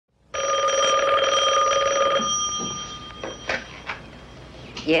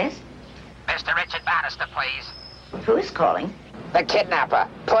Yes? Mr. Richard Bannister, please. Who is calling? The kidnapper.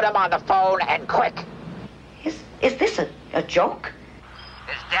 Put him on the phone and quick. Is this a joke?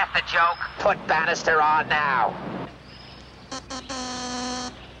 Is death a joke? Put Bannister on now.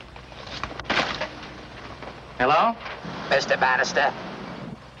 Hello? Mr. Bannister,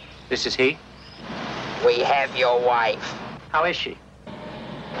 This is he? we have your wife. How is she?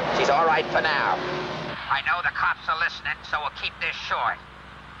 She's all right for now. I know the cops are listening, so we'll keep this short.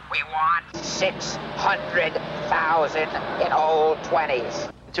 We want 600,000 in old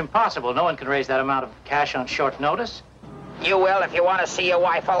 20s. It's impossible. No one can raise that amount of cash on short notice. You will if you want to see your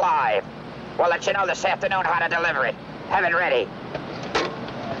wife alive. We'll let you know this afternoon how to deliver it. Have it ready.